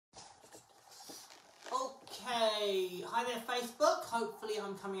Hi there Facebook, hopefully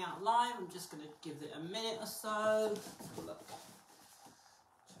I'm coming out live. I'm just going to give it a minute or so. Let's have a look.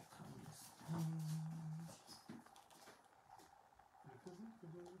 Check on this page.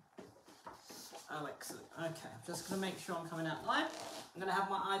 Oh excellent, okay, I'm just going to make sure I'm coming out live. I'm going to have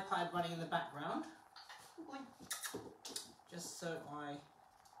my iPad running in the background. Just so I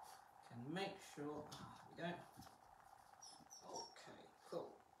can make sure, there we go. Okay, cool.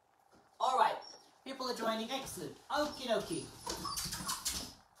 Alright, people are joining, excellent. Okie dokie.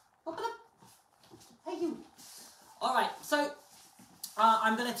 Hey you. Alright, so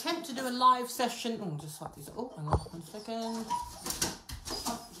I'm going to attempt to do a live session. Oh, just like this. Oh, hang on 1 second.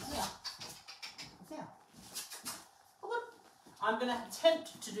 Oh, yeah. I'm going to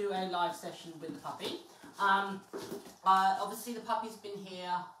attempt to do a live session with the puppy. Obviously the puppy's been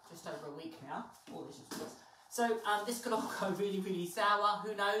here just over a week now. Oh, so this could all go really, really sour,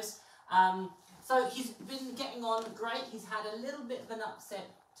 who knows. So he's been getting on great. He's had a little bit of an upset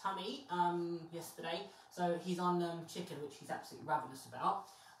tummy yesterday. So he's on chicken, which he's absolutely ravenous about.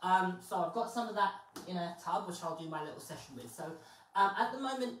 So I've got some of that in a tub, which I'll do my little session with. So at the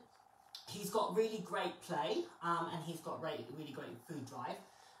moment, he's got really great play and he's got really great food drive.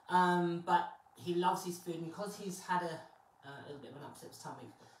 But he loves his food, and because he's had a little bit of an upset stomach,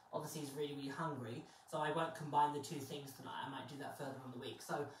 obviously he's really, really hungry. So I won't combine the two things tonight. I might do that further on the week.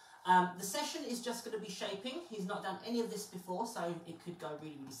 So the session is just going to be shaping. He's not done any of this before, so it could go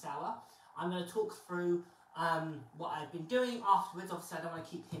really, really sour. I'm going to talk through what I've been doing afterwards. Obviously, I don't want to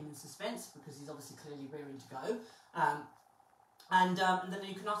keep him in suspense because he's obviously clearly rearing to go. And then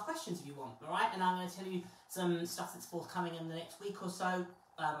you can ask questions if you want, all right? And I'm going to tell you some stuff that's forthcoming in the next week or so.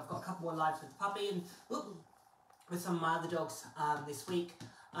 I've got a couple more lives with the puppy and with some of my other dogs this week,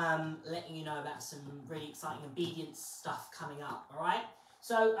 letting you know about some really exciting obedience stuff coming up, all right?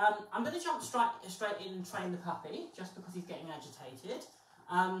 So I'm going to jump straight in and train the puppy just because he's getting agitated.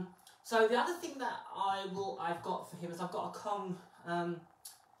 So the other thing that I've got for him is I've got a Kong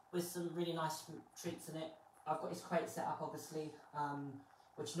with some really nice treats in it. I've got his crate set up, obviously,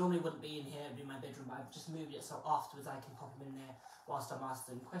 which normally wouldn't be in here, it'd be in my bedroom, but I've just moved it so afterwards I can pop him in there whilst I'm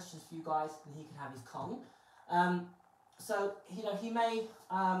asking questions for you guys, and he can have his Kong. So, you know, he may,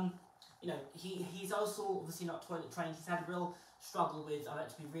 you know, he's also obviously not toilet trained. He's had a real struggle with, I've had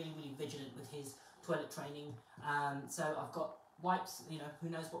to be really, really vigilant with his toilet training. So I've got wipes, you know, who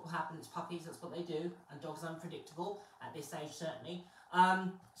knows what will happen. It's puppies, that's what they do, and dogs are unpredictable at this age, certainly.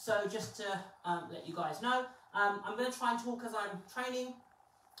 So just to let you guys know, I'm going to try and talk as I'm training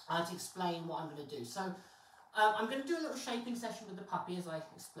to explain what I'm going to do. So I'm going to do a little shaping session with the puppy, as I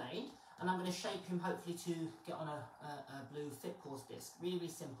explained, and I'm going to shape him hopefully to get on a blue Fitpaws disc. Really, really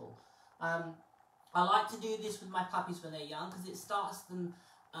simple. I like to do this with my puppies when they're young because it starts them,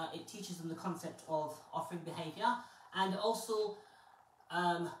 it teaches them the concept of offering behaviour and also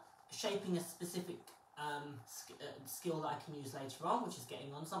shaping a specific skill that I can use later on, which is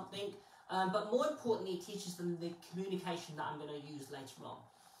getting on something. But more importantly, it teaches them the communication that I'm going to use later on.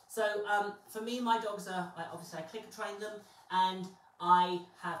 So for me, my dogs are, obviously I clicker train them, and I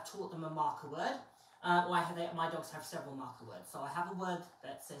have taught them a marker word. My dogs have several marker words. So I have a word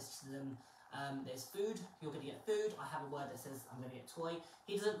that says to them, there's food, you're going to get food. I have a word that says, I'm going to get toy.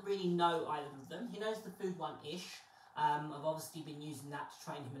 He doesn't really know either of them. He knows the food one-ish. I've obviously been using that to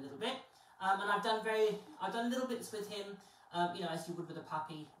train him a little bit. And I've done little bits with him, you know, as you would with a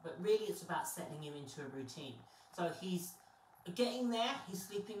puppy, but really it's about settling him into a routine. So he's getting there, he's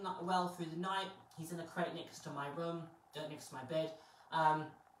sleeping well through the night, he's in a crate next to my room, next to my bed.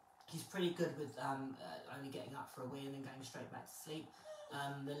 He's pretty good with only getting up for a wee and then going straight back to sleep.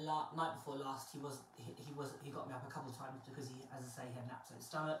 The night before last, he got me up a couple of times because he, as I say, he had an upset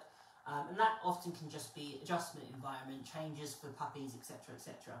stomach. And that often can just be adjustment environment, changes for puppies, etc,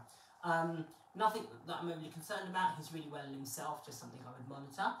 etc. Nothing that I'm overly concerned about. He's really well in himself, just something I would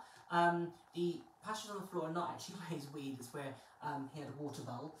monitor. The patches on the floor are not actually where he's weed, it's where he had a water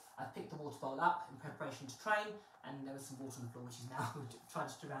bowl. I picked the water bowl up in preparation to train, and there was some water on the floor, which is now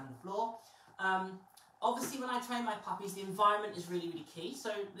trudged around the floor. Obviously, when I train my puppies, the environment is really, really key. So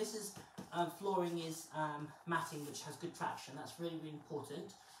this is flooring is matting, which has good traction. That's really, really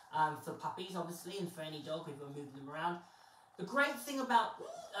important for puppies, obviously, and for any dog if you're moving them around. The great thing about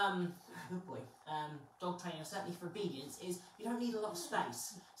dog training, certainly for obedience, is you don't need a lot of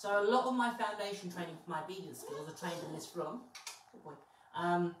space. So a lot of my foundation training for my obedience skills are trained in this room.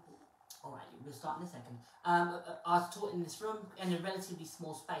 All right, we'll start in a second. I was taught in this room in a relatively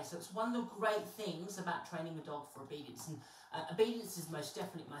small space. So it's one of the great things about training a dog for obedience. And obedience is most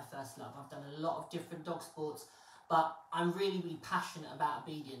definitely my first love. I've done a lot of different dog sports, but I'm really, really passionate about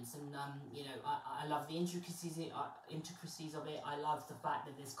obedience, and you know, I love the intricacies of it. I love the fact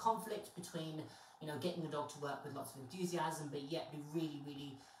that there's conflict between, you know, getting the dog to work with lots of enthusiasm, but yet be really,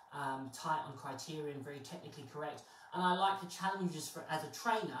 really tight on criteria and very technically correct. And I like the challenges as a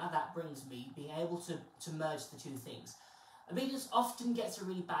trainer that brings me, being able to merge the two things. Obedience often gets a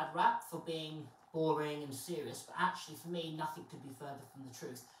really bad rap for being boring and serious, but actually for me, nothing could be further from the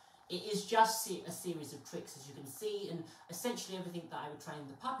truth. It is just a series of tricks, as you can see, and essentially everything that I would train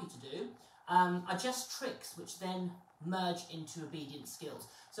the puppy to do are just tricks which then merge into obedience skills.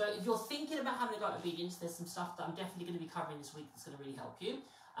 So if you're thinking about having a go at obedience, there's some stuff that I'm definitely going to be covering this week that's going to really help you.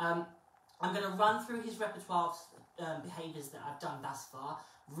 I'm going to run through his repertoire of behaviours that I've done thus far.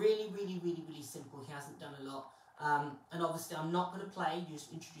 Really, really, really, really simple. He hasn't done a lot. And obviously I'm not going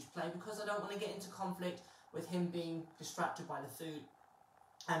to introduce play, because I don't want to get into conflict with him being distracted by the food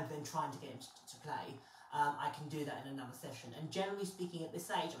and then trying to get him to play. I can do that in another session. And generally speaking, at this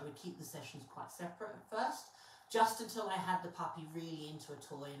age, I would keep the sessions quite separate at first, just until I had the puppy really into a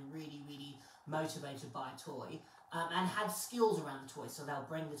toy and really, really motivated by a toy, and had skills around the toy. So they'll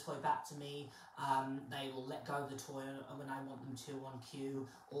bring the toy back to me, they will let go of the toy when I want them to on cue,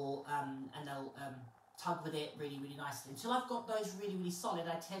 or and they'll tug with it really, really nicely. Until I've got those really, really solid,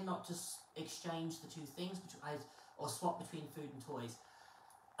 I tend not to exchange the two things, or swap between food and toys.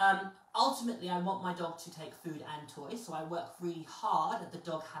 Ultimately, I want my dog to take food and toys, so I work really hard at the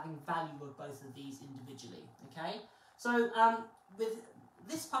dog having value of both of these individually, okay? So with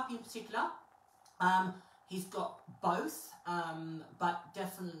this puppy in particular, he's got both, but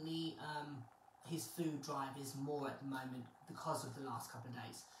definitely his food drive is more at the moment because of the last couple of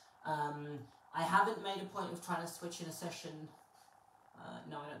days. I haven't made a point of trying to switch in a session.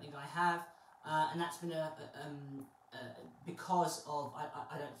 No, I don't think I have, and that's been because of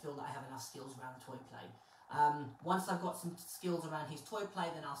I don't feel that I have enough skills around the toy play. Once I've got some skills around his toy play,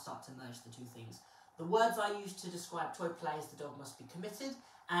 then I'll start to merge the two things. The words I use to describe toy play is the dog must be committed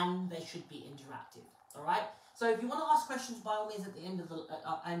and they should be interactive. All right. So if you want to ask questions, by all means, at the end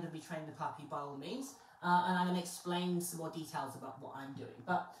of me training the puppy, by all means, and I'm going to explain some more details about what I'm doing.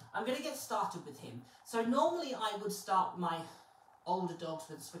 But I'm going to get started with him. So normally I would start my older dogs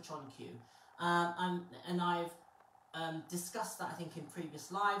with a switch on cue, and I've discussed that, I think, in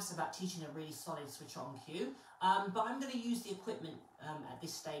previous lives about teaching a really solid switch on cue, but I'm going to use the equipment at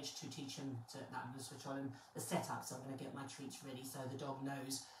this stage to teach him that I'm going to switch on him the setup. So I'm going to get my treats ready so the dog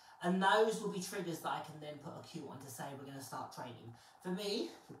knows, and those will be triggers that I can then put a cue on to say we're going to start training. For me,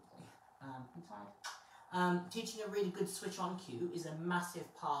 teaching a really good switch on cue is a massive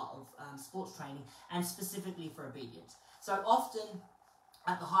part of sports training, and specifically for obedience. So often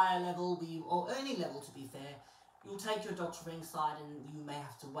at the higher level, or any level to be fair, you'll take your dog to ringside and you may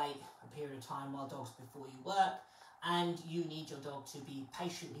have to wait a period of time while dogs before you work, and you need your dog to be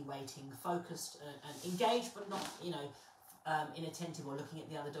patiently waiting, focused and engaged, but not, you know, inattentive or looking at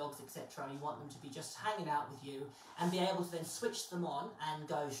the other dogs, etc. You want them to be just hanging out with you and be able to then switch them on and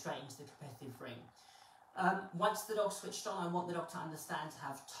go straight into the competitive ring. Once the dog's switched on, I want the dog to understand, to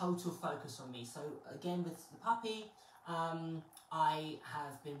have total focus on me. So again, with the puppy, I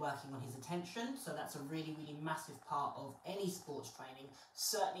have been working on his attention, so that's a really, really massive part of any sports training.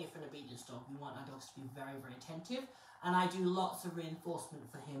 Certainly for an obedience dog, we want our dogs to be very, very attentive, and I do lots of reinforcement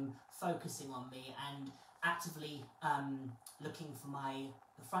for him focusing on me and actively looking for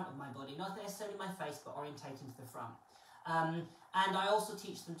the front of my body, not necessarily my face, but orientating to the front. And I also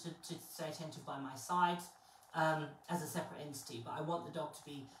teach them to stay attentive by my side as a separate entity, but I want the dog to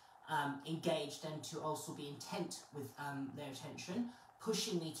be engaged and to also be intent with their attention,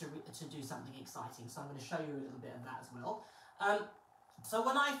 pushing me to do something exciting. So I'm going to show you a little bit of that as well. So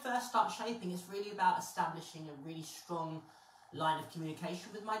when I first start shaping, it's really about establishing a really strong line of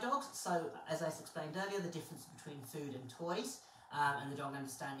communication with my dogs. So as I explained earlier, the difference between food and toys, and the dog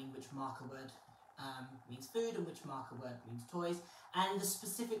understanding which marker word means food and which marker word means toys, and the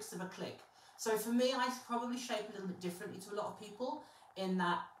specifics of a click. So for me, I probably shape a little bit differently to a lot of people, in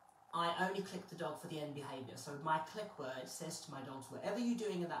that I only click the dog for the end behaviour. So my click word says to my dogs, whatever you're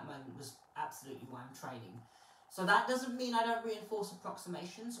doing in that moment was absolutely why I'm training. So that doesn't mean I don't reinforce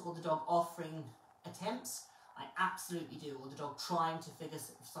approximations or the dog offering attempts. I absolutely do. Or the dog trying to figure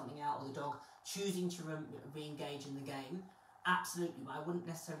something out, or the dog choosing to re-engage in the game. Absolutely, but I wouldn't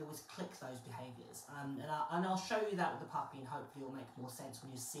necessarily always click those behaviours. And I'll show you that with the puppy, and hopefully it'll make more sense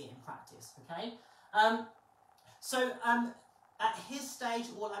when you see it in practice, okay? At his stage,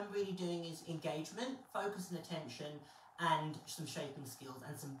 all I'm really doing is engagement, focus and attention, and some shaping skills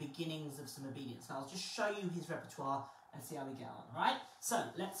and some beginnings of some obedience. And I'll just show you his repertoire and see how we get on, right? So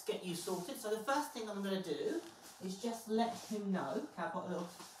let's get you sorted. So the first thing I'm going to do is just let him know. Okay, I've got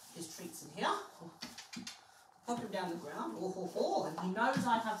his treats in here. Pop him down the ground. And he knows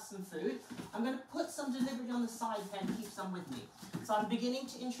I have some food. I'm going to put some deliberately on the side here and keep some with me. So I'm beginning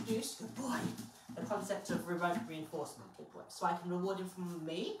to introduce, good boy, the concept of remote reinforcement. Good boy. So I can reward him from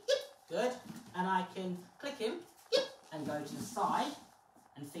me. Good. And I can click him. And go to the side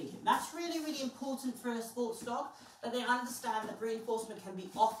and feed him. That's really, really important for a sports dog, that they understand that reinforcement can be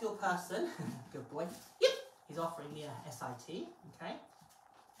off your person. Good boy. He's offering the SIT. Okay.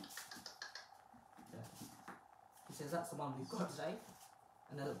 He says that's the one we've got today.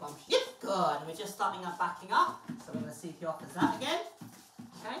 And a little bump. Good. And we're just starting up, backing up. So we're going to see if he offers that again.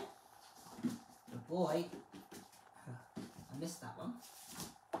 Okay. Good boy. I missed that one.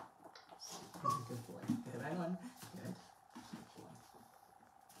 Good boy. Good. Hang on. Good. Good boy.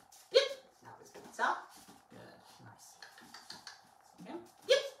 That was better. Good. Nice. Okay.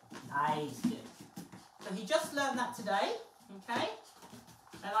 Nice. Good. So he just learned that today. Okay.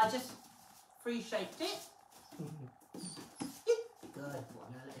 And I just free shaped it. Good boy.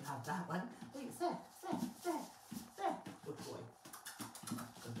 I'm going to let him have that one. Look, it's there. Good boy.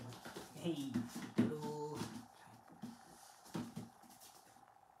 Good boy. Hey. Hello.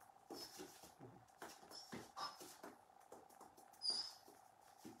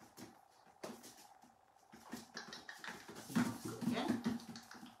 Again.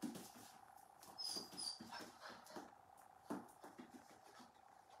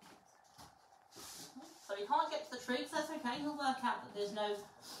 So he can't get to the treats, that's okay, he'll work out that there's no...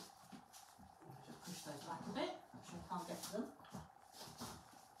 Just push those back a bit, make sure he can't get to them.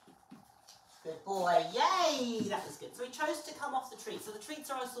 Good boy, yay! That was good. So he chose to come off the treats. So the treats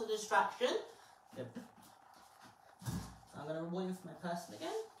are also a distraction. Good. So I'm going to reward him for my person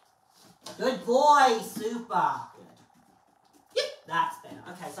again. Good boy, super. Good. That's better.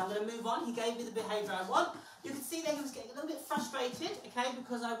 Okay, so I'm going to move on. He gave me the behaviour I want. You can see that he was getting a little bit frustrated, okay,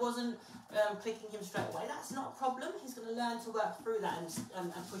 because I wasn't clicking him straight away. That's not a problem. He's going to learn to work through that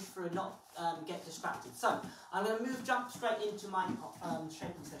and push through and not get distracted. So I'm going to jump straight into my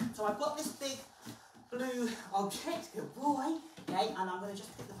shaping session. So I've got this big blue object, good boy, okay, and I'm going to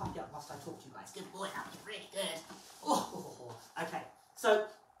just pick the puppy up whilst I talk to you guys. Good boy, that was really good. Okay, so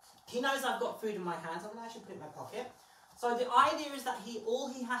he knows I've got food in my hands. I'm going to actually put it in my pocket. So the idea is that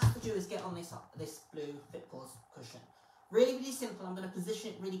all he has to do is get on this blue Fitpaws cushion. Really, really simple. I'm going to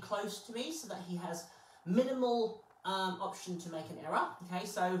position it really close to me so that he has minimal option to make an error. Okay,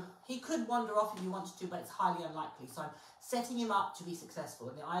 so he could wander off if he wanted to, but it's highly unlikely. So I'm setting him up to be successful.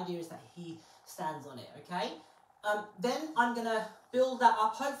 And the idea is that he stands on it, okay? Then I'm going to build that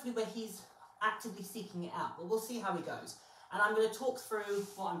up, hopefully where he's actively seeking it out. But we'll see how he goes. And I'm going to talk through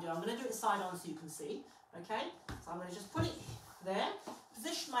what I'm doing. I'm going to do it side on so you can see. Okay, so I'm going to just put it there,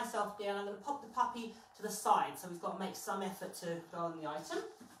 position myself there, and I'm going to pop the puppy to the side. So he's got to make some effort to go on the item.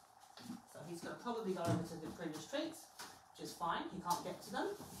 So he's going to probably go over to the previous treats, which is fine. He can't get to them.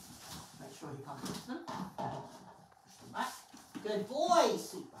 Make sure he can't get to them. Push them back. Good boy,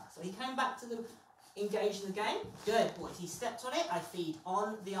 super. So he came back to the engage in the game. Good boy. He stepped on it. I feed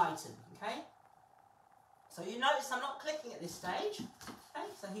on the item. Okay. So you notice I'm not clicking at this stage. Okay.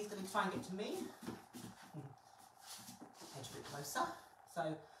 So he's going to try and get to me. Edge a bit closer. So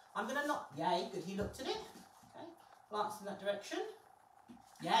I'm going to not, yay, good, he looked at it. Okay, glance in that direction.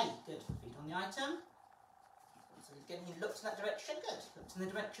 Yay, good, feet on the item. So he looked in that direction, good. Looked in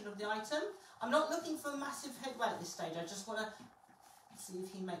the direction of the item. I'm not looking for a massive headway at this stage, I just want to see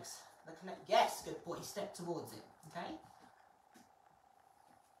if he makes the connect. Yes, good boy, step towards it, okay.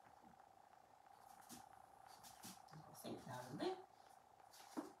 I'll think now a little bit.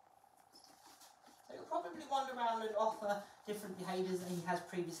 Probably wander around and offer different behaviours that he has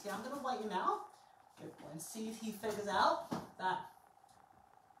previously. I'm going to wait him out, good boy, and see if he figures out that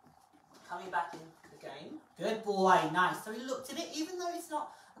coming back into the game. Good boy, nice. So he looked at it, even though it's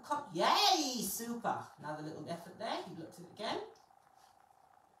not a yay, super. Another little effort there. He looked at it again.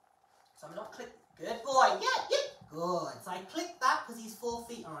 So I'm not click. Good boy, yeah, good. So I click that because his 4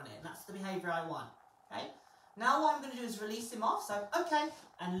 feet are on it, and that's the behaviour I want. Okay. Now what I'm going to do is release him off, so okay,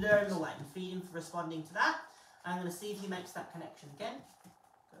 and lure him away and feed him for responding to that. I'm going to see if he makes that connection again.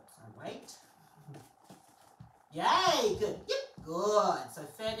 Good, so wait. Yay, good, good. So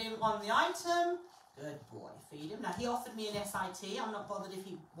fed him on the item, good boy, feed him. Now he offered me an SIT, I'm not bothered if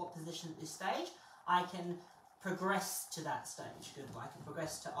what position at this stage. I can progress to that stage, good boy. I can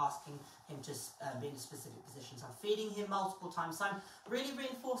progress to asking him to be in a specific position. So I'm feeding him multiple times, so I'm really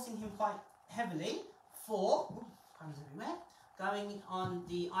reinforcing him quite heavily. 4, crumbs everywhere, going on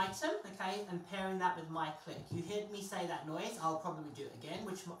the item, okay, and pairing that with my click. You heard me say that noise, I'll probably do it again,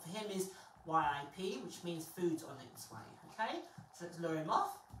 which for him is YIP, which means food's on its way, okay? So let's lure him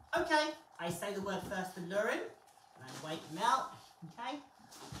off. Okay, I say the word first to lure him, and I wait him out, okay?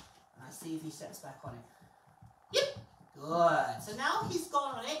 And I see if he steps back on it. Yep, good. So now he's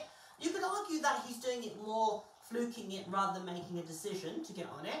gone on it. You could argue that he's doing it more, fluking it, rather than making a decision to get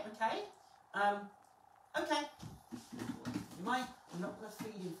on it, okay? Okay. You might, I'm not going to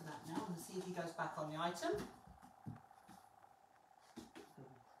feed him for that now. I'm going to see if he goes back on the item.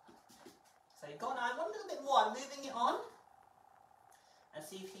 So you've gone, I want a little bit more. I'm moving it on. And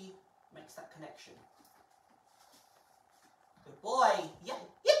see if he makes that connection. Good boy. Yep.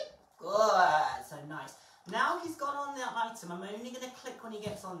 Yep. Good. So nice. Now he's gone on the item. I'm only going to click when he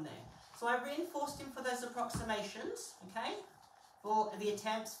gets on there. So I reinforced him for those approximations. Okay. For the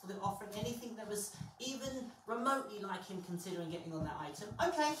attempts, for the offering, anything that was even remotely like him considering getting on that item.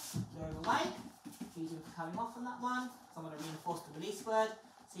 Okay, lure him away. Feed him for coming off on that one. So I'm going to reinforce the release word.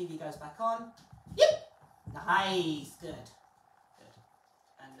 See if he goes back on. Yep! Nice, good. Good.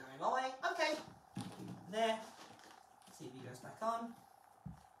 And lure him away. Okay. Keep him there. See if he goes back on.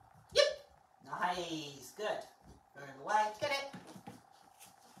 Yep! Nice, good. Lure him away. Get it.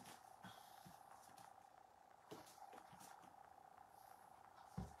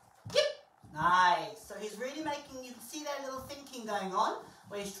 Nice. So he's really making, you can see that little thinking going on,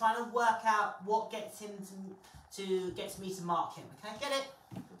 where he's trying to work out what gets him gets me to mark him. Okay, get it?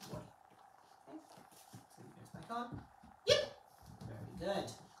 Good boy. Okay. So he goes back on. Yep. Very good.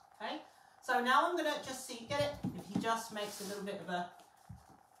 Okay. So now I'm gonna just see, get it? If he just makes a little bit of a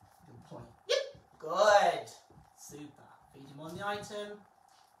good boy. Yep. Good. Super. Feed him on the item.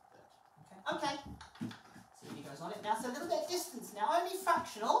 Good. Okay. Okay. See if he goes on it now. So a little bit of distance now, only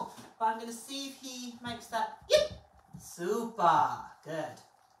fractional, but I'm going to see if he makes that. Yep. Super. Good.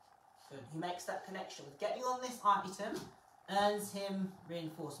 Good. He makes that connection with getting on this item, earns him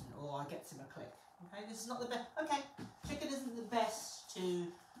reinforcement, or gets him a click. Okay, this is not the best. Okay, chicken isn't the best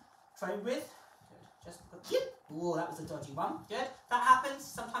to train with. Good. Just put. Yep. Oh, that was a dodgy one. Good. That happens.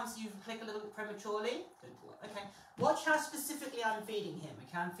 Sometimes you click a little bit prematurely. Good boy. Okay. Watch how specifically I'm feeding him.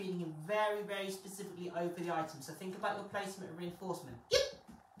 Okay, I'm feeding him very, very specifically over the item. So think about your placement of reinforcement. Yep.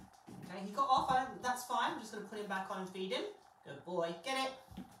 Okay, he got off. That's fine. I'm just going to put him back on and feed him. Good boy. Get it.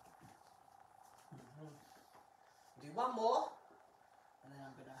 Do one more, and then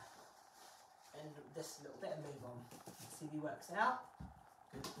I'm going to end this little bit and move on. Let's see if he works it out.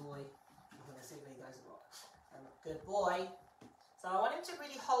 Good boy. I'm going to see if he goes a lot. Good boy. So I want him to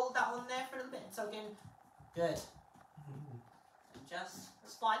really hold that on there for a little bit. So again, good. And just,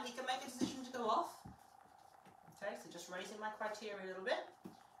 that's fine. He can make a decision to go off. Okay, so just raising my criteria a little bit. I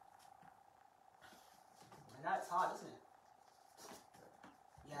know it's hard, isn't it?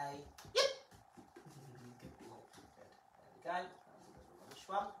 Yay. Yep. Good boy. Good. There we go. That was a bit of a rubbish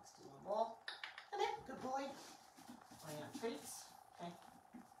one. Let's do one more. And then, good boy. Bring out treats. Okay.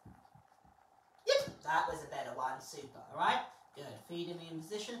 Yep. That was a better one. Super. Alright? Good. Feed him in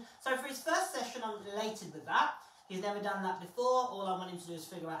position. So for his first session, I'm elated with that. He's never done that before. All I want him to do is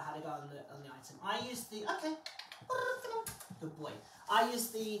figure out how to go on the item. I use the, okay. Good boy. I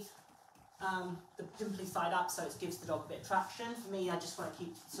use the pimply side up, so it gives the dog a bit of traction. For me, I just want to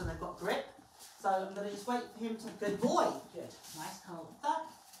keep so they've got grip. So I'm going to just wait for him to, good boy. Good. Nice. Hold that.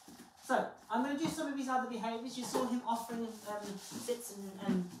 So I'm going to do some of his other behaviours. You saw him offering sits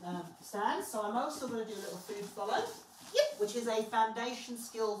and stands. So I'm also going to do a little food follow. Yep, which is a foundation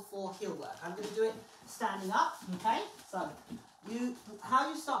skill for heel work. I'm going to do it standing up, okay? So, how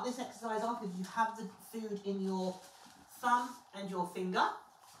you start this exercise off is you have the food in your thumb and your finger,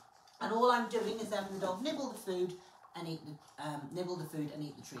 and all I'm doing is having the dog nibble the food and eat the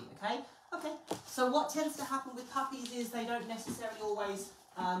treat, okay? Okay, so what tends to happen with puppies is they don't necessarily always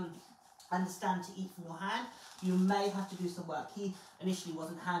understand to eat from your hand. You may have to do some work. He initially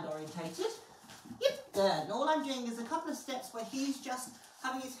wasn't hand orientated. Yep, good. And all I'm doing is a couple of steps where he's just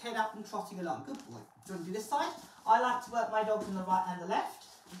having his head up and trotting along. Good boy. Do you want to do this side? I like to work my dog from the right and the left.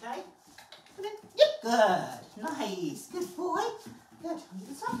 Okay? And then, yep, good. Nice. Good boy. Good. Do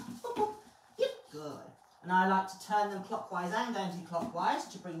this side. Boop, boop. Yep, good. And I like to turn them clockwise and anti-clockwise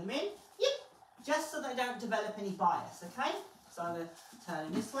to bring them in. Yep. Just so they don't develop any bias, okay? So I'm going to turn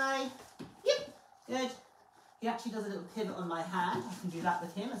him this way. Yep, good. He actually does a little pivot on my hand. I can do that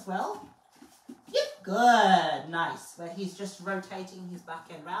with him as well. Yep, good, nice. Where he's just rotating his back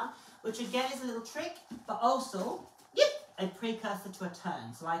end round, which again is a little trick, but also, yep, a precursor to a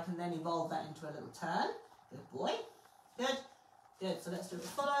turn. So I can then evolve that into a little turn. Good boy. Good, good. So let's do a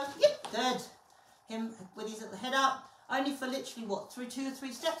follow. Yep, good. Him with his little head up. Only for literally, what, 2 or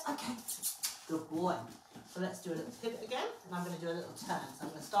 3 steps? Okay, good boy. So let's do a little pivot again, and I'm going to do a little turn. So I'm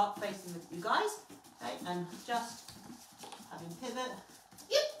going to start facing with you guys, okay, and just having pivot.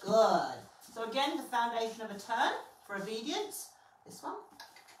 Yep, good. So again, the foundation of a turn for obedience. This one.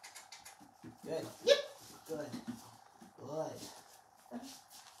 Good. Yep, good. Good.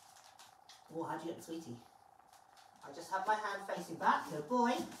 Oh, how'd you get, sweetie? I just have my hand facing back. Good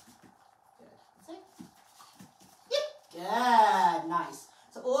boy. Good. See? Yep. Good. Nice.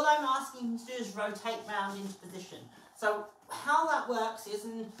 So all I'm asking him to do is rotate round into position. So how that works is,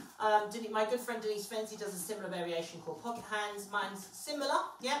 and my good friend Denise Fency does a similar variation called pocket hands. Mine's similar,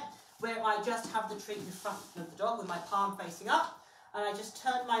 yeah, where I just have the treat in front of the dog with my palm facing up, and I just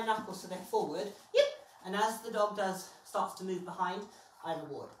turn my knuckles so they're forward. Yep. And as the dog starts to move behind, I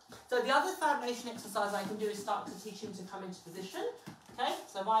reward. So the other foundation exercise I can do is start to teach him to come into position. Okay,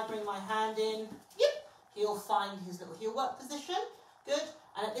 so if I bring my hand in, yep, he'll find his little heel work position. Good.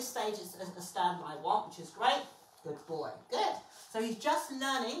 And at this stage, it's a stand I want, which is great. Good boy. Good. So he's just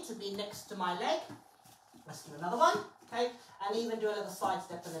learning to be next to my leg. Let's do another one. Okay, and even do a little side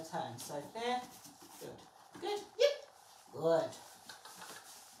step and a turn. So there. Good. Good. Yep. Good.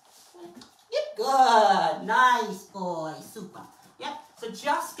 Yep. Good. Nice boy. Super. Yep. So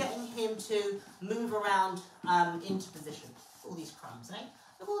just getting him to move around into position. All these crumbs, eh?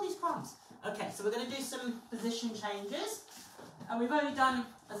 Look at all these crumbs. Okay, so we're going to do some position changes. And we've only done,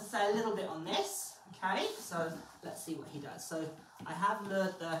 as I say, a little bit on this. Okay, so let's see what he does. So I have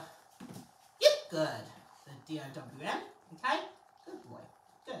learned the, yep, good, the DOWM. Okay, good boy,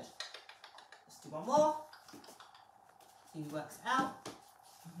 good. Let's do one more. See who works out.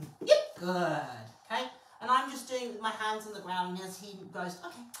 Yep, good. Okay, and I'm just doing it with my hands on the ground as he goes,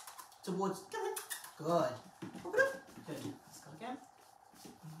 okay, towards, good. Good. Let's go again.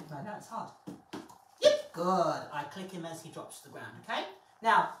 I know it's hard. Yep, good. I click him as he drops to the ground, okay?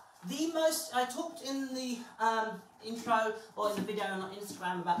 Now, I talked in the intro or in the video on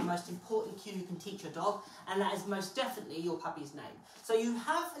Instagram about the most important cue you can teach your dog, and that is most definitely your puppy's name. So you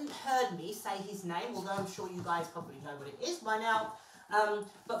haven't heard me say his name, although I'm sure you guys probably know what it is by now.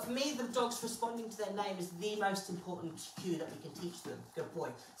 But for me, the dog's responding to their name is the most important cue that we can teach them. Good boy.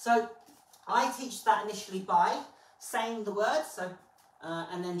 So I teach that initially by saying the words,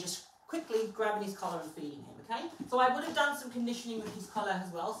 and then just quickly grabbing his collar and feeding him, okay? So I would have done some conditioning with his collar as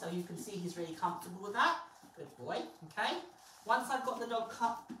well, so you can see he's really comfortable with that. Good boy, okay? Once I've got the dog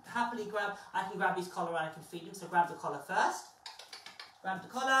happily I can grab his collar and I can feed him, so grab the collar first. Grab the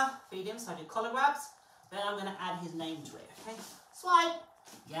collar, feed him, so I do collar grabs. Then I'm going to add his name to it, okay? Swipe.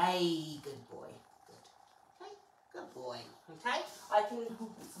 Yay, good boy. Good. Okay, good boy. Okay, I can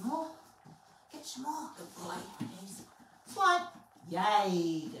get some more. Get some more. Good boy. Please. Swipe.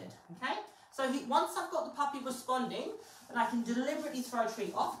 Yay, good. Okay, so once I've got the puppy responding, then I can deliberately throw a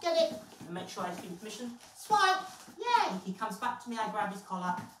treat off, get it, and make sure I give him permission. Swipe. Yay. He comes back to me, I grab his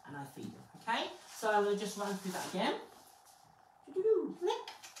collar, and I feed him. Okay, so I'm going to just run through that again.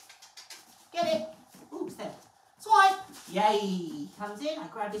 Get it. Oops, there. Swipe. Yay. He comes in, I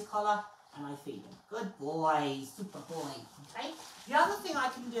grab his collar, and I feed him. Good boy. Super boy. Okay. The other thing I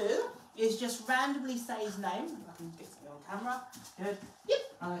can do is just randomly say his name. I can get something on camera. Good. Yep.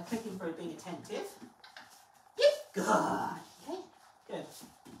 I'm going to click him for being attentive. Yep. Good. Okay. Good.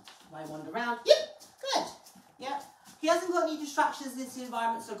 I wander around. Yep. Good. Yep. He hasn't got any distractions in this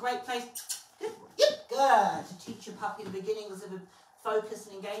environment, so great place. Good. Yep. Good. To teach your puppy the beginnings of a focus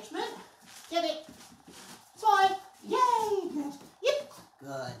and engagement. Get it. Swipe. Yay. Good. Yep.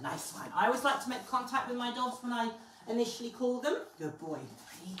 Good. Nice one. I always like to make contact with my dogs when I initially call them. Good boy.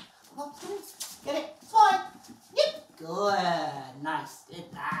 Get it. Swipe. Yep. Good. Nice. Good.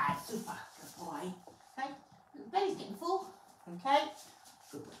 Ah, super. Good boy. Okay. The belly's getting full. Okay.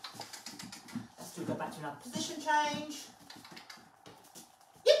 Good boy. Let's go back to another position change.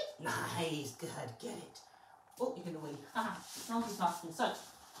 Yep. Nice. Good. Get it. Oh, you're going to wee. Haha. Multitasking. So,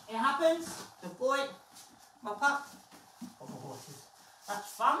 it happens. Good boy. Mop up. Oh,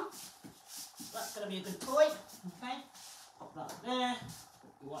 that's fun. That's going to be a good toy. Okay. Pop that up there.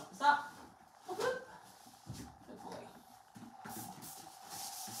 You wipe this up. Good boy.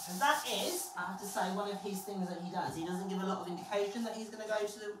 And that is, I have to say, one of his things that he does. He doesn't give a lot of indication that he's going to go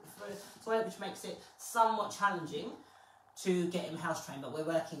to the toilet, which makes it somewhat challenging to get him house trained, but we're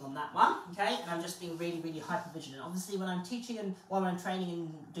working on that one, okay? And I'm just being really, really hyper vigilant. Obviously, when I'm teaching and while I'm training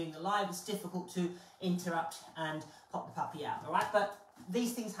and doing the live, it's difficult to interrupt and pop the puppy out, all right? But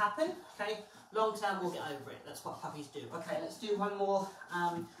these things happen, okay? Long term, we'll get over it. That's what puppies do. Okay, let's do one more.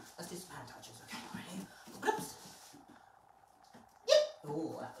 Let's do some hand touches, okay? Ready? Oops. Yep.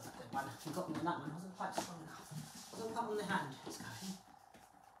 Oh, that was good. one. We got me on that one. Wasn't quite strong enough. Wasn't quite on the hand. It's going.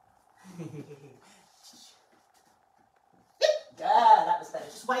 Yeah, that was better.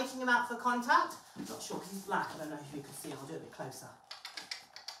 Just waiting him out for contact. I'm not sure because he's black. I don't know if you can see. I'll do it a bit closer.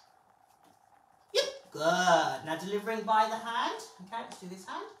 Yep, good. Now delivering by the hand. Okay, let's do this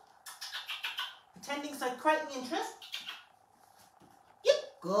hand. Pretending, so creating interest. Yep,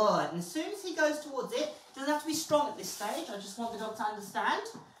 good. And as soon as he goes towards it, it doesn't have to be strong at this stage. I just want the dog to understand.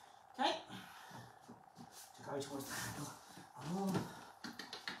 Okay. To go towards the handle. Oh.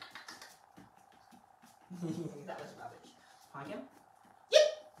 That was rubbish. Try again. Yep.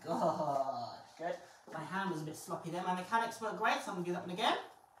 Good. My hand was a bit sloppy there. My mechanics weren't great, so I'm going to do that one again.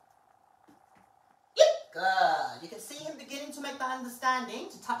 Yep. Good. You can see him beginning to make that understanding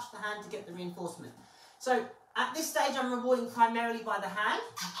to touch the hand to get the reinforcement. So at this stage, I'm rewarding primarily by the hand.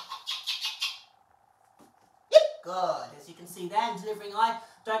 Yep. Good. As you can see there, in delivering, I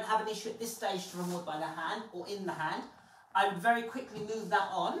don't have an issue at this stage to reward by the hand or in the hand. I would very quickly move that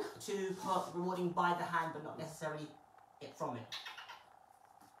on to rewarding by the hand, but not necessarily it from it.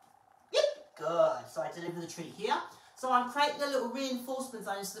 Yep, good. So I deliver the treat here. So I'm creating a little reinforcement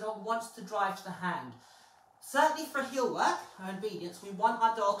zone so the dog wants to drive to the hand. Certainly for heel work and obedience, we want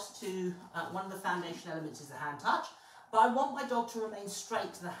our dogs to, one of the foundation elements is the hand touch, but I want my dog to remain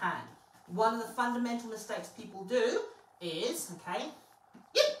straight to the hand. One of the fundamental mistakes people do is, okay,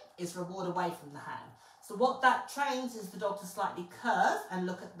 yep, is reward away from the hand. So what that trains is the dog to slightly curve and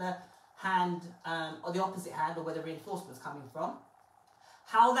look at the hand, or the opposite hand, or where the reinforcement is coming from.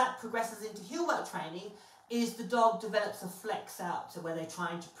 How that progresses into heel work training is the dog develops a flex out to where they're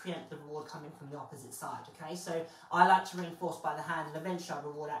trying to preempt the reward coming from the opposite side, okay? So I like to reinforce by the hand and eventually I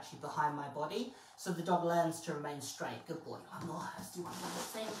reward actually behind my body, so the dog learns to remain straight. Good boy. One more. Let's do one more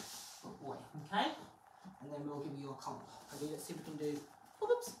thing. Good boy, okay? And then we'll give you your comp. Okay, let's see if we can do,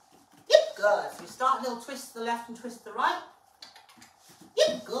 whoops. Yep, good. So you start a little twist to the left and twist to the right.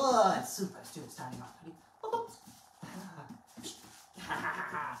 Yep, good. Super. Let's do it standing up. Ready?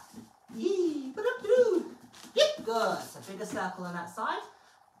 Yep, good. So bigger circle on that side.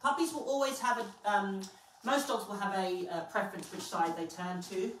 Puppies will always have a, most dogs will have a preference which side they turn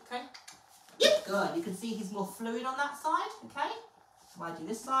to, okay? Yep, good. You can see he's more fluid on that side, okay? So I do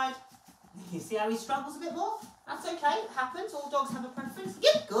this side. You see how he struggles a bit more? That's okay, it happens. All dogs have a preference.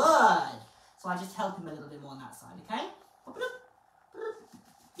 Yep, good. So I just help him a little bit more on that side, okay?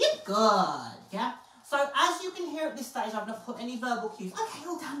 Yep, good. Yeah. So as you can hear at this stage, I've not put any verbal cues. Okay,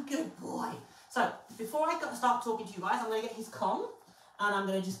 all done, good boy. So before I start talking to you guys, I'm going to get his Kong, and I'm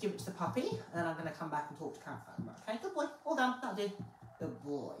going to just give it to the puppy, and then I'm going to come back and talk to camera. Okay, good boy. All done. That'll do. Good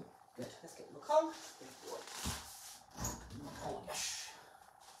boy. Good. Let's get your Kong. Good boy. Oh, yes.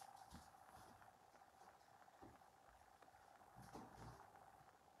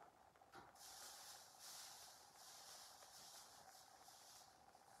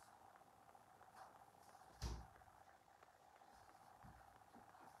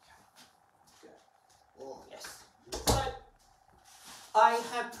 Oh, yes. So, I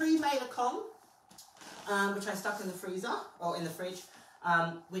have pre-made a Kong, which I stuck in the freezer, or in the fridge,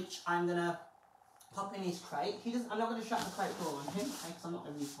 which I'm going to pop in his crate. I'm not going to shut the crate door on him, okay, because I'm not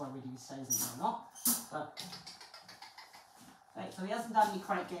really worried if he stays in there or not. But, okay, so he hasn't done any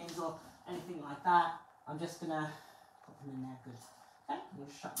crate games or anything like that. I'm just going to pop him in there, good. Okay, I'm going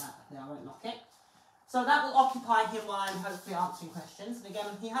to shut that there, I won't lock it. So that will occupy him while I'm hopefully answering questions. And again,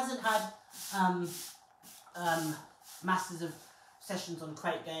 he hasn't had masses of sessions on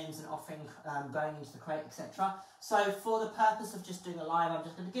crate games and offering going into the crate, etc. So for the purpose of just doing a live, I'm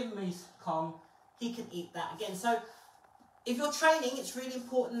just going to give him his Kong. He can eat that again. So if you're training, it's really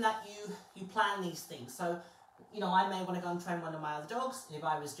important that you plan these things. So, you know, I may want to go and train one of my other dogs. If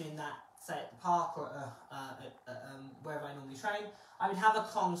I was doing that, say at the park or wherever I normally train, I would have a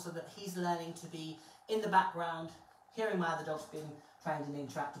Kong so that he's learning to be in the background, hearing my other dogs being trained and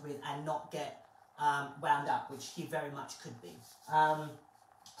interacted with, and not get wound up, which he very much could be. Oh,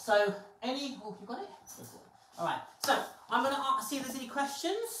 you got it? All right, so I'm going to see if there's any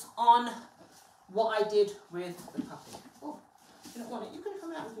questions on what I did with the puppy. Oh, if you don't want it, you can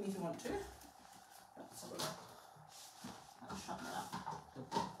come out with me if you want to. Let's have a look. I'll shut that up. Good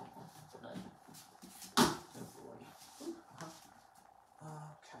boy. Good boy.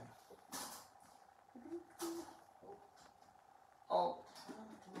 Okay. Oh,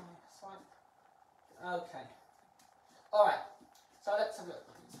 okay. All right. So let's have a look.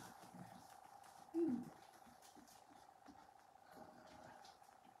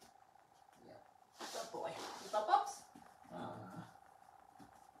 Yeah. Good boy. You got pops?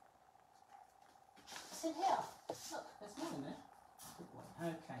 Sit here. Look, there's more in there. Good boy.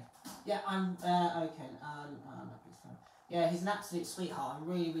 Okay. Okay. Yeah, I'm okay. Yeah, he's an absolute sweetheart. I'm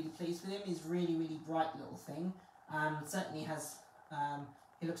really, really pleased with him. He's really, really bright little thing. Certainly has.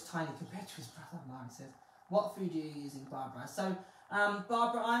 He looks tiny compared to his brother. Mark says, "What food are you using, Barbara?" So,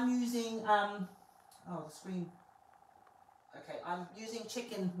 Barbara, I'm using. Oh, the screen. Okay, I'm using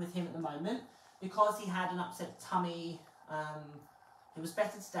chicken with him at the moment because he had an upset tummy. It was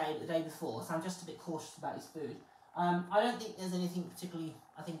better today but the day before, so I'm just a bit cautious about his food. I don't think there's anything particularly.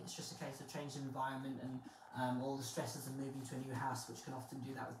 I think it's just a case of changing environment and all the stresses of moving to a new house, which can often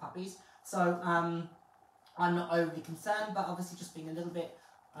do that with puppies. So I'm not overly concerned, but obviously just being a little bit,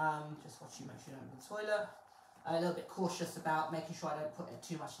 just watch you make sure you don't go to the toilet, a little bit cautious about making sure I don't put it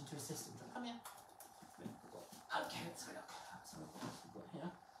too much into his system. Come here. Okay, let's have a look. So what else we've got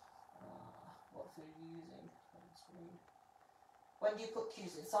here? What food are you using? When do you put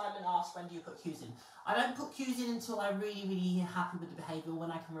cues in? Simon asked, when do you put cues in? I don't put cues in until I'm really, really happy with the behaviour, when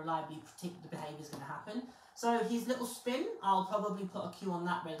I can reliably predict the behaviour is going to happen. So his little spin, I'll probably put a cue on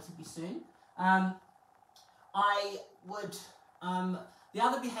that relatively soon. I would, the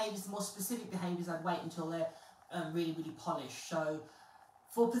other behaviours, more specific behaviours, I'd wait until they're really, really polished. So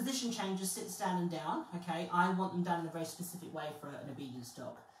for position changes, sit, stand and down, okay, I want them done in a very specific way for an obedience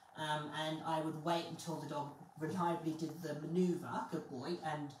dog. And I would wait until the dog reliably did the manoeuvre, good boy,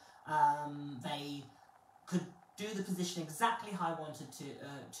 and they could do the position exactly how I wanted to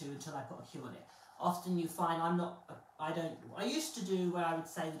until I put a cue on it. Often you find I used to do where I would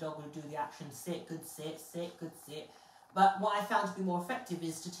say the dog would do the action, sit, good sit, sit, good sit. But what I found to be more effective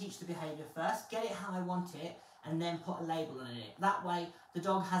is to teach the behaviour first, get it how I want it, and then put a label on it. That way the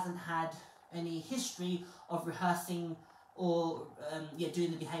dog hasn't had any history of rehearsing or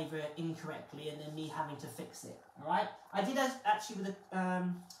doing the behaviour incorrectly and then me having to fix it. All right. I did actually with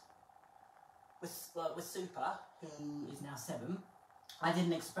Super, who is now 7. I did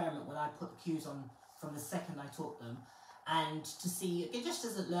an experiment when I put the cues on from the second I taught them, and to see it just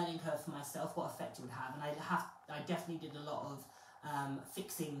as a learning curve for myself what effect it would have. And I definitely did a lot of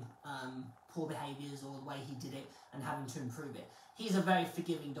fixing poor behaviours or the way he did it and having to improve it. He's a very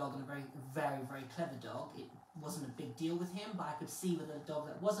forgiving dog and a very, very, very clever dog. It wasn't a big deal with him, but I could see with a dog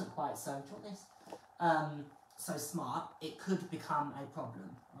that wasn't quite so, do you want this? So smart, it could become a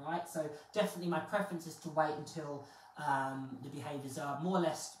problem. All right, so definitely my preference is to wait until the behaviours are more or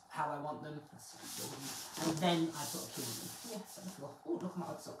less how I want them, and then I put a cue on them. Yes, on the floor. Oh, look at my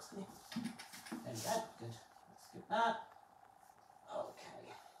odd socks. Come here. There we go. Good. Let's skip that.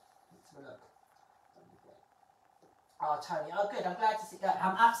 Okay. Let's have a look. Oh, Tony. Oh, good. I'm glad to see.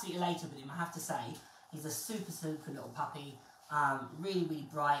 I'm absolutely elated with him. I have to say, he's a super, super little puppy. Really, really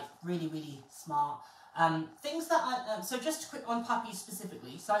bright. Really, really smart. Things that so just quick on puppies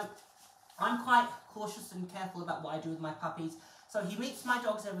specifically. So I'm quite cautious and careful about what I do with my puppies. So he meets my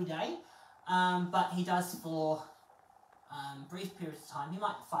dogs every day, but he does for brief periods of time. He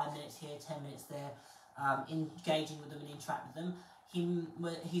might 5 minutes here, 10 minutes there, engaging with them and interact with them.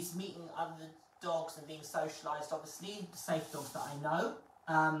 He's meeting other dogs and being socialised, obviously, safe dogs that I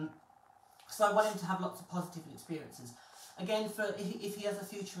know. So I want him to have lots of positive experiences. Again, if he has a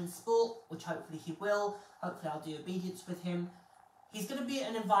future in sport, which hopefully he will, hopefully I'll do obedience with him. He's going to be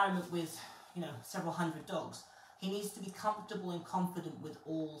in an environment with, several hundred dogs. He needs to be comfortable and confident with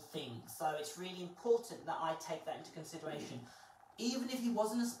all things. So it's really important that I take that into consideration. Even if he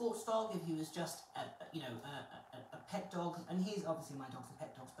wasn't a sports dog, if he was just a pet dog, and he's obviously my dogs are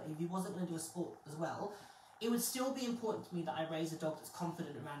pet dogs, but if he wasn't going to do a sport as well, it would still be important to me that I raise a dog that's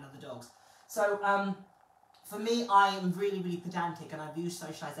confident around other dogs. So for me, I am really, really pedantic, and I view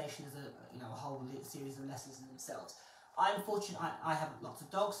socialisation as a whole series of lessons in themselves. I'm fortunate I have lots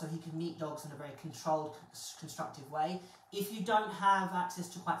of dogs, so he can meet dogs in a very controlled, constructive way. If you don't have access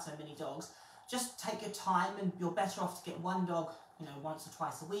to quite so many dogs, just take your time, and you're better off to get one dog, once or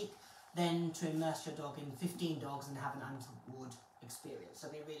twice a week, than to immerse your dog in 15 dogs and have an untoward experience. So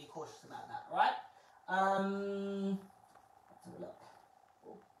be really cautious about that, all right? Let's have a look.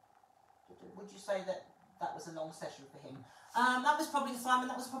 Would you say that was a long session for him? That was probably, Simon,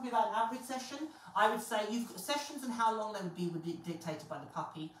 that was probably about an average session. I would say sessions and how long they would be dictated by the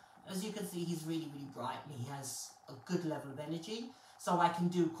puppy. As you can see, he's really, really bright and he has a good level of energy, so I can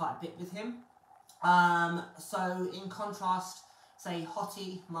do quite a bit with him. So in contrast, say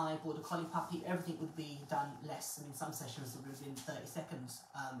Hottie, my border collie puppy, everything would be done less. I mean, some sessions would have been 30 seconds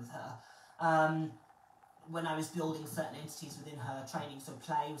with her. When I was building certain entities within her training, so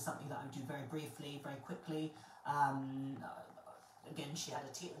play was something that I would do very briefly, very quickly. Again, she had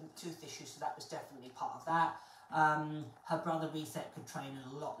a tooth issue, so that was definitely part of that. Her brother Reset could train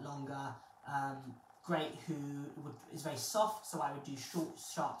a lot longer. great who is very soft, so I would do short,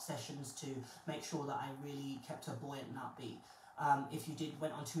 sharp sessions to make sure that I really kept her buoyant and upbeat. If you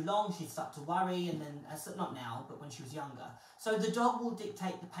went on too long, she'd start to worry, and then, not now, but when she was younger. So the dog will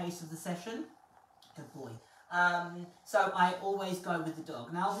dictate the pace of the session. Good boy. So I always go with the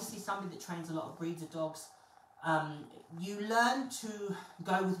dog. Now, obviously, somebody that trains a lot of breeds of dogs, you learn to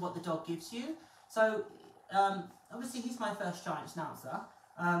go with what the dog gives you. So, obviously, he's my first giant schnauzer.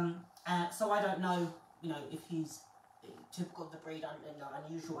 So I don't know, if he's typical of the breed,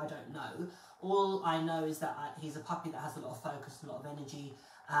 unusual, I don't know. All I know is that he's a puppy that has a lot of focus, a lot of energy,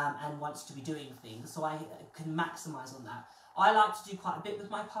 and wants to be doing things. So I can maximise on that. I like to do quite a bit with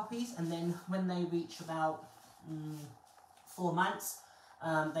my puppies, and then when they reach about 4 months,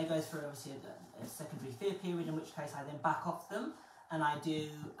 they go through obviously a secondary fear period, in which case I then back off them, and I do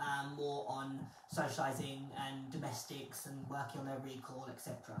more on socialising and domestics and working on their recall,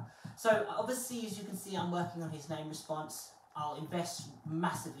 etc. So obviously, as you can see, I'm working on his name response. I'll invest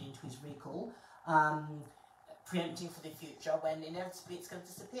massively into his recall, preempting for the future when inevitably it's going to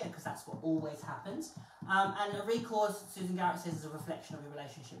disappear, because that's what always happens. And a recall, as Susan Garrett says, is a reflection of your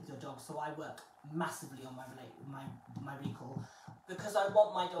relationship with your dog. So I work massively on my recall, because I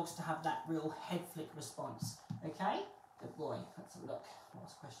want my dogs to have that real head flick response. Okay? Good boy. Let's have a look. What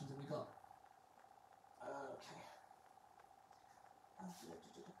else questions have we got? Okay.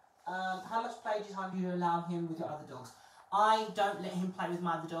 How much play time do you allow him with your other dogs? I don't let him play with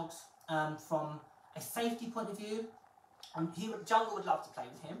my other dogs from a safety point of view. Jungle would love to play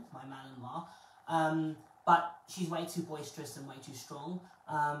with him, my Malinois, but she's way too boisterous and way too strong,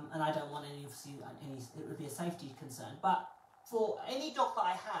 and I don't want any, it would be a safety concern. But for any dog that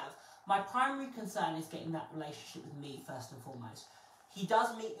I have, my primary concern is getting that relationship with me first and foremost. He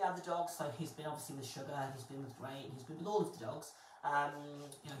does meet the other dogs, so he's been obviously with Sugar, he's been with Gray, and he's been with all of the dogs.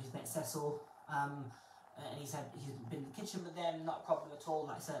 He's met Cecil, and he's been in the kitchen with them, not a problem at all,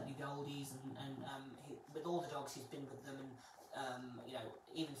 like certainly the oldies, and with all the dogs he's been with them, and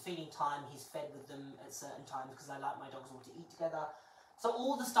even feeding time, he's fed with them at certain times, because I like my dogs all to eat together. So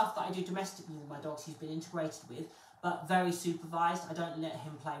all the stuff that I do domestically with my dogs, he's been integrated with, but very supervised. I don't let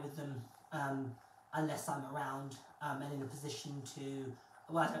him play with them unless I'm around and in a position to,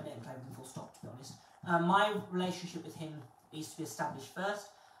 well, I don't let him play with them full stop, to be honest. My relationship with him needs to be established first.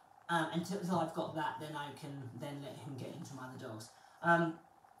 Until I've got that, then I can then let him get into my other dogs.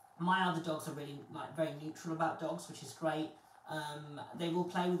 My other dogs are really very neutral about dogs, which is great. They will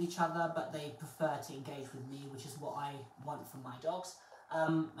play with each other, but they prefer to engage with me, which is what I want from my dogs.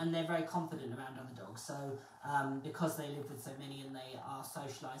 And they're very confident around other dogs. So because they live with so many and they are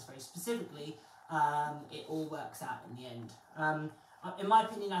socialised very specifically, it all works out in the end. In my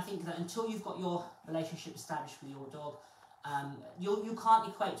opinion, I think that until you've got your relationship established with your dog, you can't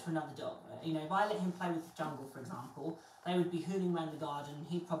equate to another dog. If I let him play with Jungle, for example, they would be hooning around the garden,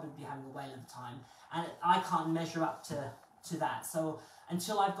 he'd probably be having a whale of a time, and I can't measure up to that. So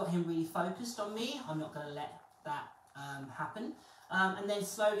until I've got him really focused on me, I'm not going to let that happen. And then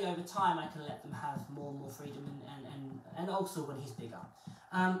slowly over time, I can let them have more and more freedom, and also when he's bigger.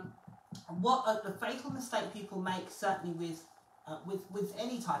 What the fatal mistake people make, certainly with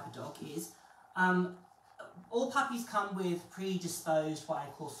any type of dog, is all puppies come with predisposed what I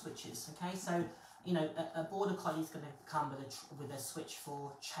call switches. Okay, so a border collie is going to come with a switch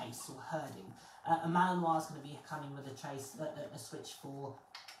for chase or herding. A Malinois is going to be coming with a switch for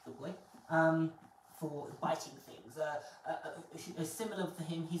biting things. Similar for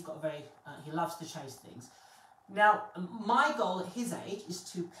him, he's got he loves to chase things. Now, my goal at his age is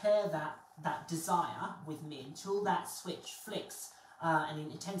to pair that desire with me until that switch flicks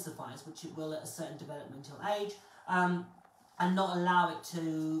and intensifies, which it will at a certain developmental age, and not allow it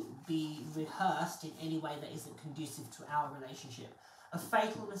to be rehearsed in any way that isn't conducive to our relationship. A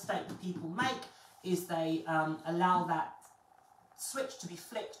fatal mistake that people make is they allow that switch to be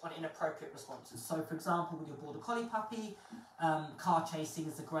flicked on inappropriate responses. So, for example, with your border collie puppy, car chasing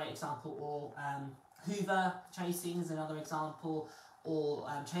is a great example, or Hoover chasing is another example, or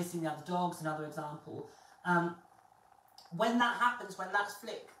chasing the other dogs, another example. When that happens, when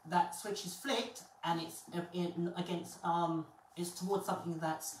that switch is flicked, and it's it's towards something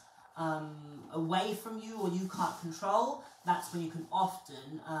that's away from you or you can't control, that's when you can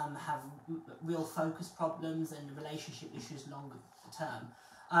often have real focus problems and relationship issues longer term.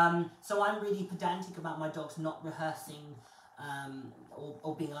 So I'm really pedantic about my dogs not rehearsing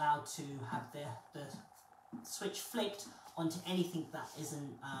or being allowed to have the switch flicked onto anything that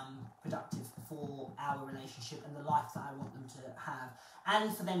isn't productive for our relationship and the life that I want them to have,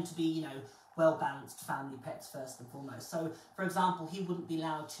 and for them to be well-balanced family pets first and foremost. So, for example, he wouldn't be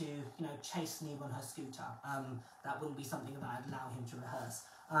allowed to, you know, chase Neve on her scooter. That wouldn't be something that I'd allow him to rehearse.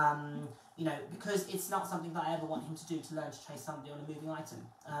 You know, because it's not something that I ever want him to do, to learn to chase somebody on a moving item.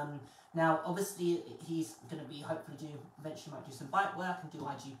 Now, obviously, he's going to be hopefully eventually might do some bike work and do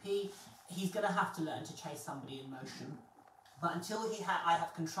IGP. He's going to have to learn to chase somebody in motion. But until I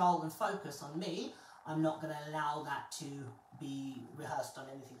have control and focus on me, I'm not going to allow that to be rehearsed on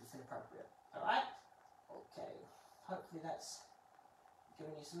anything that's inappropriate. All right? Okay. Hopefully that's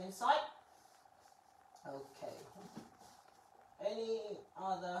giving you some insight. Okay. Any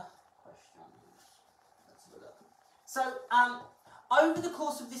other questions? Let's have a look. So, over the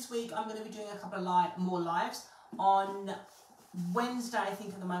course of this week, I'm going to be doing a couple of more lives. On Wednesday, I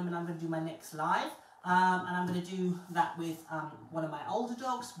think at the moment, I'm going to do my next live. And I'm going to do that with one of my older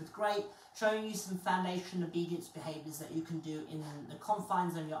dogs, with Great, showing you some foundation obedience behaviours that you can do in the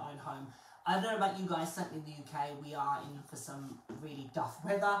confines of your own home. I don't know about you guys, certainly in the UK, we are in for some really tough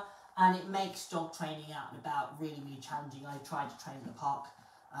weather, and it makes dog training out and about really, really challenging. I tried to train in the park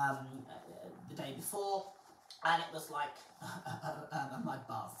the day before, and it was like a mud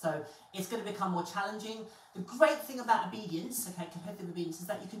bath. So it's going to become more challenging. The great thing about obedience, okay, competitive obedience, is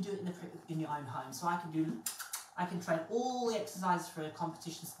that you can do it in your own home. So I can train all the exercises for a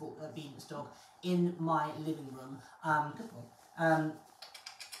competition sport obedience dog in my living room.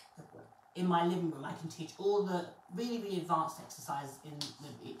 In my living room, I can teach all the really, really advanced exercises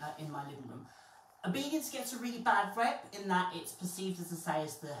in my living room. Obedience gets a really bad rep in that it's perceived, as I say,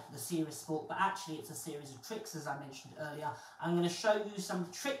 as the serious sport, but actually it's a series of tricks, as I mentioned earlier. I'm going to show you some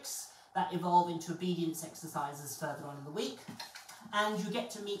tricks that evolve into obedience exercises further on in the week. And you get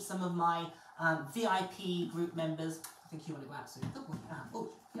to meet some of my VIP group members. I think you want to go out soon. Oh,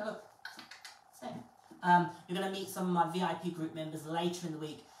 yeah, look. You're going to meet some of my VIP group members later in the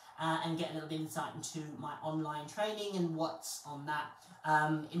week and get a little bit of insight into my online training and what's on that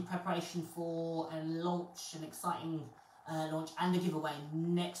in preparation for an exciting launch and a giveaway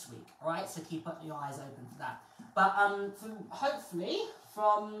next week. All right, so keep your eyes open for that. But hopefully,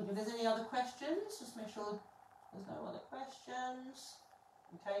 if there's any other questions, just make sure there's no other questions.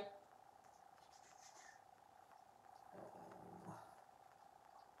 Okay.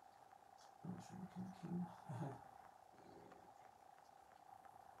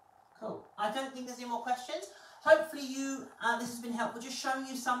 Cool. I don't think there's any more questions. Hopefully this has been helpful, just showing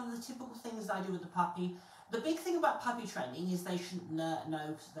you some of the typical things that I do with the puppy. The big thing about puppy training is they shouldn't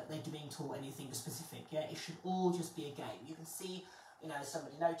know that they're being taught anything specific. Yeah, it should all just be a game. You can see, you know,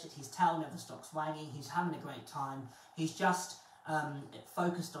 somebody noted his tail never stops wagging. He's having a great time. He's just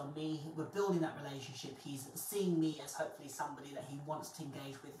focused on me. We're building that relationship. He's seeing me as hopefully somebody that he wants to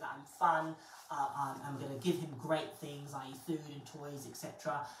engage with, that I'm fun. I'm going to give him great things, i.e. food and toys,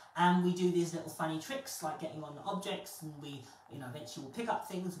 etc. And we do these little funny tricks like getting on the objects, and we, you know, eventually we'll pick up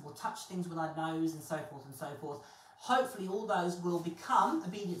things, we'll touch things with our nose, and so forth and so forth. Hopefully all those will become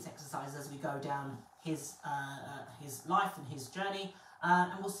obedience exercises as we go down his life and his journey,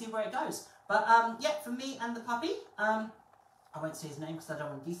 and we'll see where it goes. But yeah, for me and the puppy, I won't say his name because I don't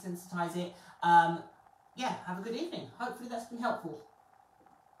want to desensitize it. Yeah, have a good evening. Hopefully that's been helpful.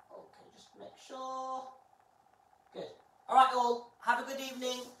 Okay, just make sure. Good. All right, all. Have a good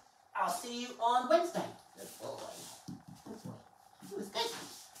evening. I'll see you on Wednesday.